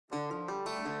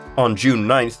On June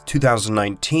 9,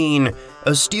 2019,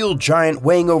 a steel giant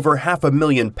weighing over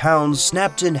 500,000 pounds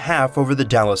snapped in half over the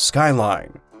Dallas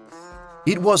skyline.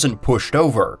 It wasn't pushed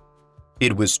over.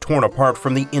 It was torn apart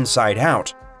from the inside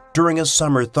out during a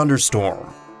summer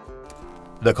thunderstorm.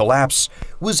 The collapse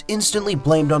was instantly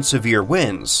blamed on severe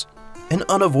winds, an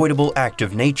unavoidable act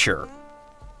of nature.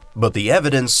 But the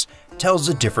evidence tells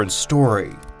a different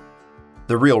story.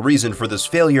 The real reason for this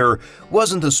failure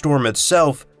wasn't the storm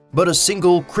itself, but a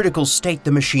single critical state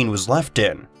the machine was left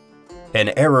in. An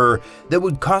error that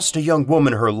would cost a young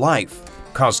woman her life,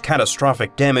 cause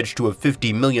catastrophic damage to a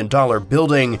 $50 million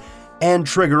building, and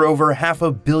trigger over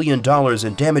 $500 million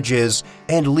in damages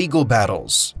and legal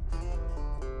battles.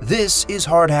 This is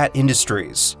Hard Hat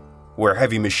Industries, where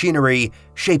heavy machinery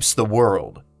shapes the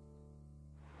world.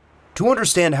 To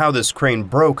understand how this crane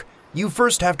broke, you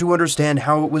first have to understand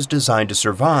how it was designed to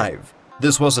survive.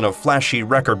 This wasn't a flashy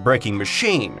record-breaking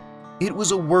machine. It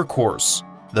was a workhorse,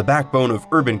 the backbone of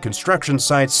urban construction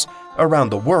sites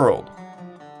around the world.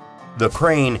 The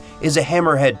crane is a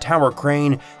hammerhead tower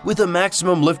crane with a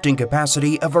maximum lifting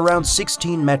capacity of around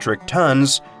 16 metric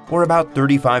tons, or about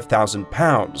 35,000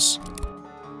 pounds.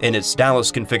 In its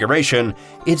Dallas configuration,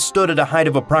 it stood at a height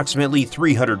of approximately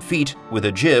 300 feet with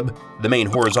a jib, the main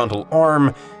horizontal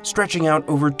arm, stretching out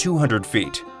over 200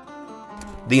 feet.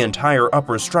 The entire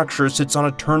upper structure sits on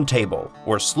a turntable,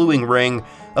 or slewing ring,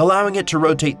 allowing it to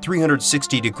rotate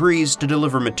 360 degrees to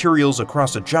deliver materials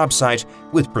across a job site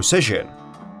with precision.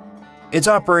 Its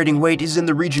operating weight is in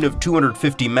the region of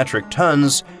 250 metric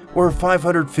tons, or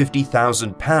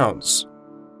 550,000 pounds.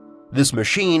 This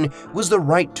machine was the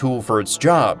right tool for its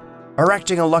job,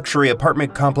 erecting a luxury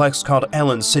apartment complex called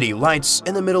Allen City Lights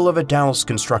in the middle of a Dallas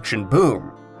construction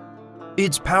boom.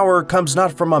 Its power comes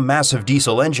not from a massive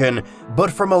diesel engine,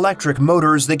 but from electric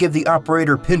motors that give the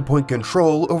operator pinpoint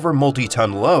control over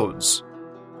multi-ton loads.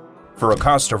 For a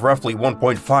cost of roughly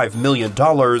 $1.5 million,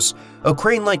 a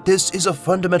crane like this is a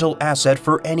fundamental asset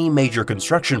for any major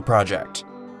construction project.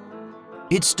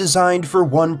 It's designed for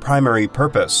one primary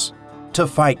purpose: to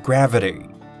fight gravity.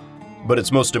 But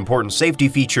its most important safety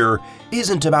feature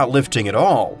isn't about lifting at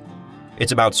all.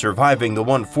 It's about surviving the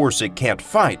one force it can't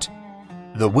fight: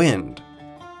 the wind.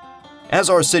 As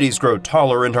our cities grow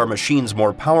taller and our machines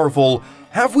more powerful,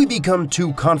 have we become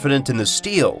too confident in the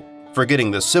steel,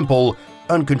 forgetting the simple,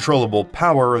 uncontrollable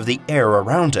power of the air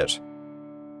around it?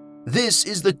 This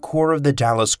is the core of the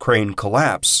Dallas crane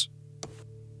collapse.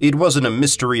 It wasn't a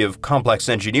mystery of complex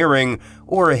engineering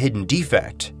or a hidden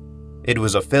defect. It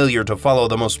was a failure to follow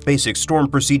the most basic storm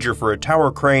procedure for a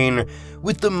tower crane,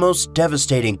 with the most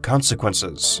devastating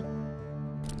consequences.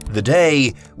 The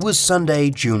day was Sunday,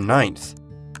 June 9th.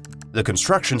 The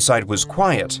construction site was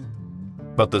quiet,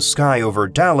 but the sky over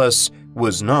Dallas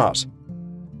was not.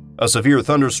 A severe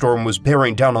thunderstorm was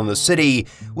bearing down on the city,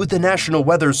 with the National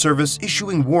Weather Service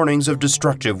issuing warnings of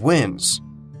destructive winds.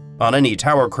 On any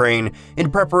tower crane,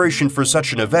 in preparation for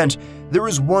such an event, there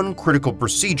is one critical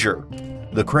procedure: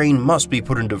 the crane must be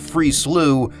put into free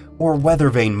slew or weather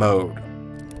vane mode.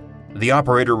 The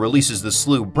operator releases the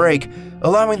slew brake,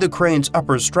 allowing the crane's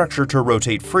upper structure to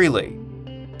rotate freely.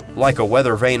 Like a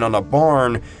weather vane on a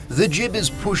barn, the jib is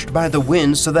pushed by the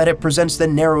wind so that it presents the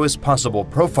narrowest possible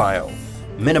profile,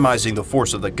 minimizing the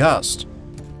force of the gust.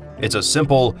 It's a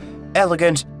simple,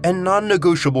 elegant, and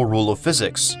non-negotiable rule of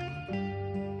physics.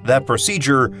 That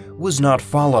procedure was not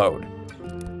followed.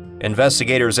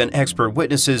 Investigators and expert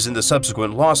witnesses in the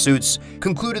subsequent lawsuits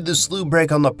concluded the slew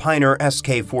brake on the Pioneer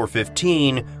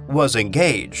SK415 was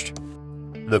engaged.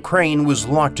 The crane was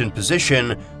locked in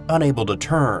position, unable to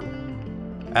turn.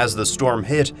 As the storm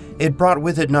hit, it brought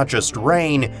with it not just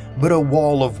rain, but a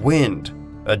wall of wind,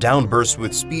 a downburst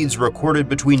with speeds recorded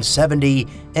between 70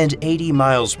 and 80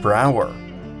 miles per hour.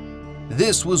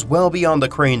 This was well beyond the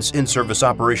crane's in-service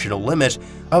operational limit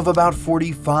of about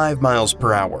 45 miles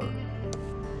per hour.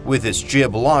 With its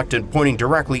jib locked and pointing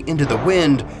directly into the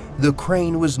wind, the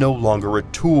crane was no longer a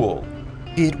tool.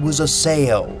 It was a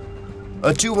sail.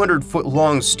 A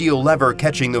 200-foot-long steel lever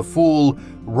catching the full,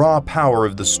 raw power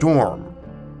of the storm.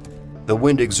 The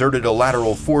wind exerted a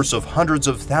lateral force of hundreds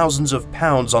of thousands of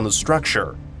pounds on the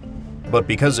structure. But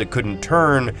because it couldn't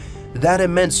turn, that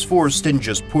immense force didn't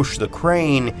just push the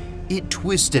crane, it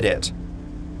twisted it.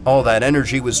 All that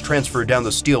energy was transferred down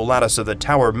the steel lattice of the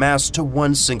tower mast to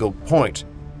one single point: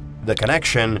 the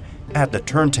connection at the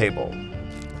turntable.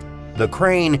 The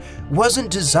crane wasn't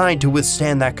designed to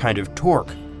withstand that kind of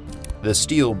torque. The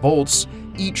steel bolts,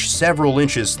 each several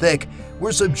inches thick,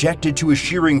 were subjected to a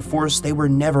shearing force they were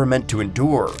never meant to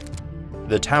endure.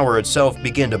 The tower itself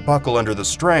began to buckle under the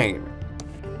strain.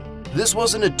 This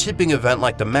wasn't a tipping event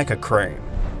like the mecha crane.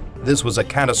 This was a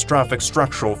catastrophic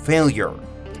structural failure.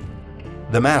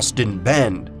 The mast didn't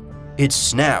bend, it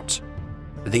snapped.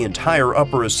 The entire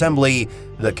upper assembly,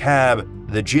 the cab,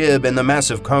 the jib, and the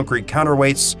massive concrete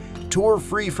counterweights tore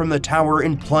free from the tower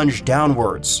and plunged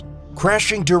downwards,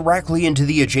 crashing directly into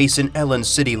the adjacent Ellen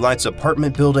City Lights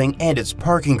apartment building and its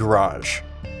parking garage.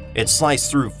 It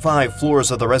sliced through 5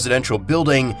 floors of the residential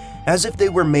building as if they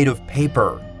were made of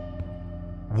paper.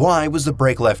 Why was the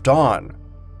brake left on?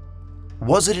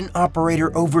 Was it an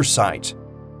operator oversight?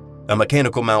 A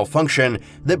mechanical malfunction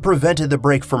that prevented the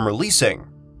brake from releasing?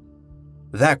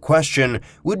 That question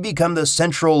would become the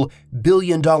central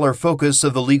billion-dollar focus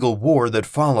of the legal war that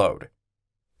followed.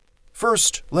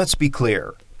 First, let's be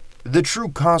clear. The true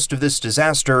cost of this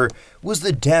disaster was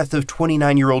the death of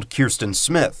 29-year-old Kirsten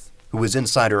Smith, who was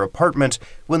inside her apartment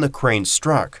when the crane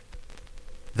struck.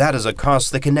 That is a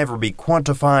cost that can never be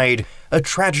quantified, a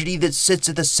tragedy that sits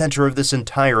at the center of this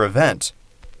entire event.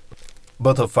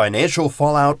 But the financial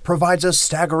fallout provides a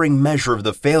staggering measure of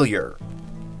the failure.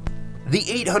 The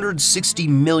 $860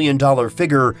 million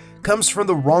figure comes from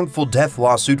the wrongful death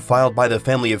lawsuit filed by the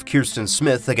family of Kirsten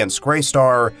Smith against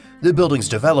Greystar, the building's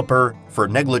developer, for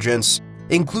negligence,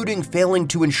 including failing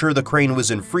to ensure the crane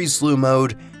was in free slew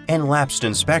mode and lapsed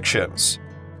inspections.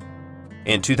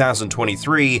 In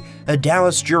 2023, a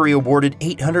Dallas jury awarded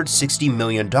 $860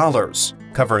 million,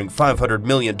 covering $500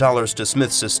 million to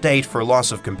Smith's estate for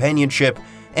loss of companionship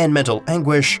and mental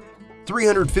anguish,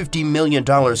 $350 million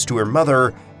to her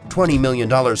mother, $20 million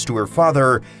to her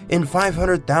father, and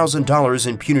 $500,000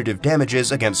 in punitive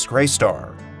damages against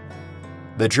Greystar.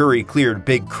 The jury cleared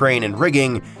Big Crane and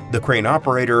Rigging, the crane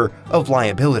operator, of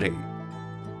liability.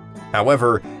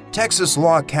 However, Texas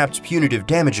law capped punitive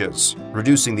damages,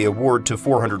 reducing the award to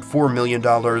 $404 million,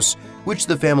 which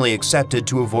the family accepted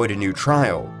to avoid a new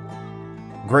trial.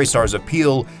 Greystar's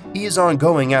appeal is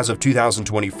ongoing as of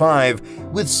 2025,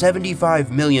 with $75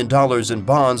 million in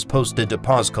bonds posted to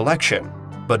pause collection,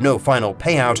 but no final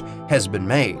payout has been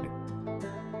made.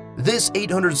 This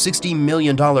 $860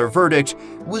 million verdict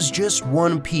was just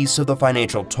one piece of the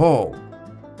financial toll.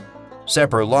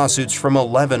 Separate lawsuits from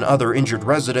 11 other injured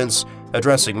residents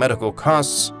addressing medical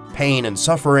costs, pain, and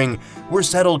suffering were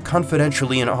settled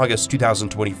confidentially in August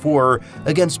 2024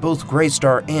 against both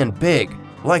Greystar and Big,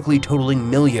 likely totaling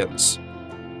millions.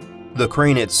 The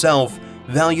crane itself,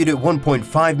 valued at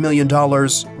 $1.5 million,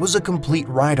 was a complete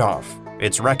write-off,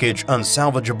 its wreckage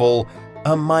unsalvageable,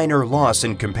 a minor loss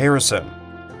in comparison.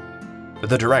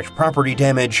 The direct property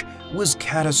damage was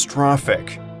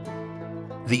catastrophic.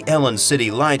 The Ellen City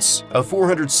Lights, a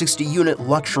 460-unit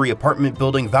luxury apartment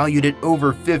building valued at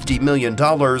over $50 million,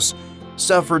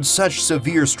 suffered such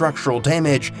severe structural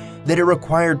damage that it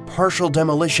required partial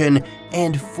demolition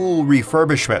and full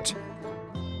refurbishment.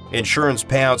 Insurance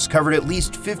payouts covered at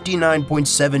least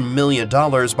 $59.7 million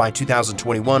by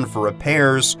 2021 for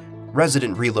repairs,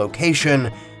 resident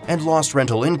relocation, and lost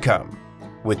rental income,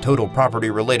 with total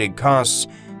property-related costs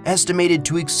estimated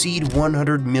to exceed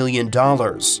 $100 million,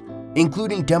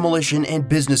 including demolition and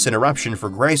business interruption for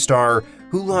Greystar,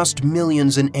 who lost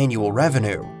millions in annual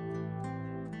revenue.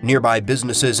 Nearby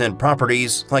businesses and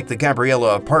properties, like the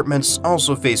Gabriella Apartments,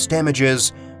 also faced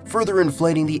damages, further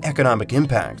inflating the economic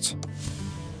impact.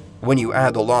 When you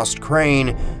add the lost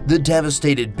crane, the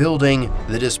devastated building,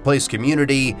 the displaced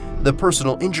community, the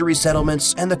personal injury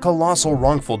settlements, and the colossal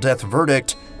wrongful death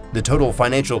verdict, the total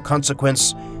financial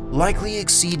consequence likely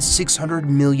exceeds $600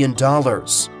 million,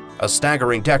 a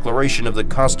staggering declaration of the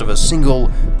cost of a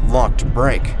single, locked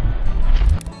brake.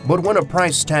 But when a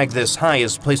price tag this high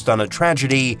is placed on a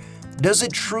tragedy, does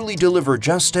it truly deliver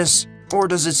justice, or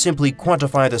does it simply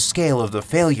quantify the scale of the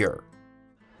failure?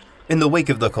 In the wake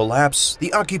of the collapse,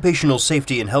 the Occupational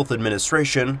Safety and Health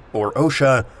Administration, or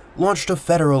OSHA, launched a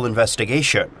federal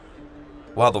investigation.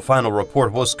 While the final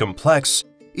report was complex,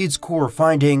 its core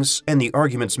findings and the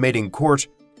arguments made in court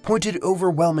pointed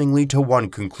overwhelmingly to one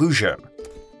conclusion: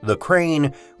 the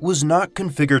crane was not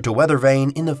configured to weather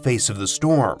vane in the face of the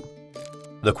storm.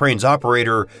 The crane's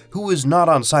operator, who was not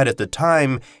on site at the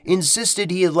time,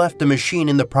 insisted he had left the machine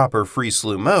in the proper free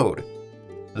slew mode.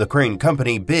 The crane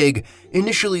company, Big,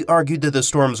 initially argued that the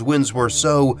storm's winds were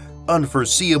so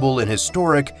unforeseeable and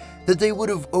historic that they would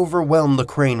have overwhelmed the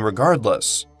crane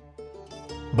regardless.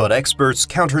 But experts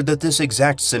countered that this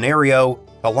exact scenario,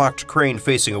 a locked crane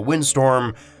facing a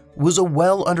windstorm, was a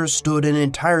well-understood and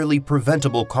entirely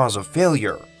preventable cause of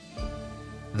failure.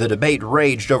 The debate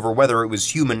raged over whether it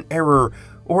was human error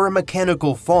or a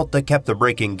mechanical fault that kept the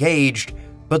brake engaged,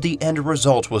 but the end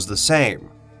result was the same.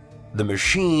 The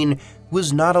machine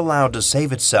was not allowed to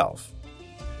save itself.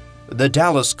 The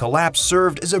Dallas collapse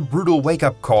served as a brutal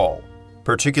wake-up call.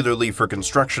 particularly for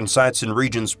construction sites in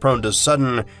regions prone to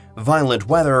sudden, violent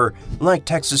weather like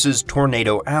Texas's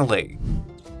Tornado Alley.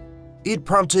 It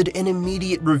prompted an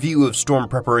immediate review of storm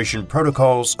preparation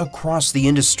protocols across the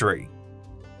industry.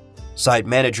 Site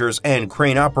managers and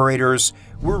crane operators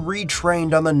were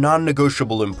retrained on the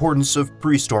non-negotiable importance of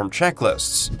pre-storm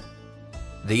checklists.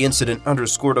 The incident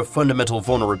underscored a fundamental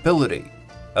vulnerability.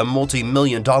 A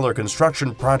multi-million-dollar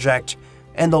construction project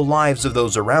and the lives of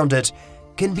those around it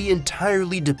can be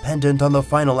entirely dependent on the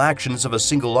final actions of a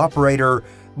single operator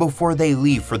before they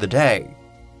leave for the day.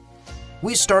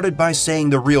 We started by saying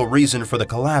the real reason for the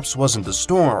collapse wasn't the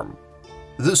storm.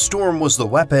 The storm was the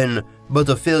weapon, but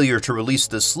the failure to release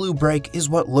the slew brake is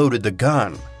what loaded the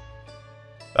gun.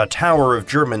 A tower of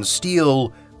German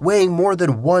steel, weighing more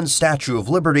than one Statue of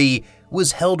Liberty,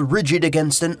 was held rigid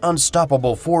against an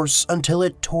unstoppable force until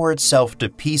it tore itself to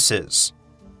pieces.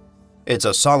 It's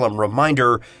a solemn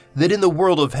reminder that in the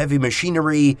world of heavy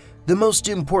machinery, the most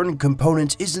important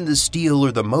component isn't the steel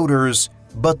or the motors,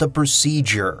 but the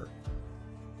procedure.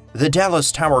 The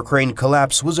Dallas tower crane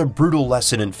collapse was a brutal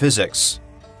lesson in physics.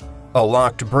 A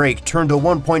locked brake turned a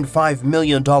 $1.5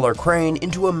 million crane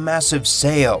into a massive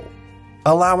sail,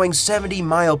 allowing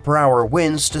 70-mile-per-hour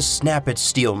winds to snap its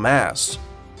steel mast.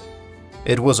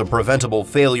 It was a preventable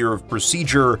failure of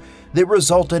procedure that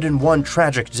resulted in one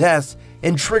tragic death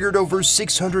and triggered over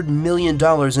 $600 million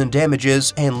in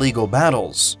damages and legal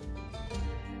battles.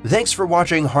 Thanks for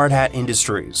watching Hard Hat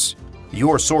Industries,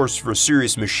 your source for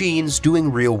serious machines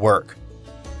doing real work.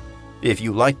 If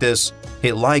you like this,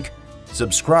 hit like,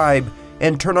 subscribe,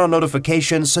 and turn on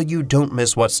notifications so you don't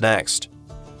miss what's next.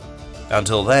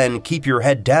 Until then, keep your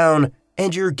head down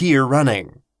and your gear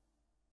running.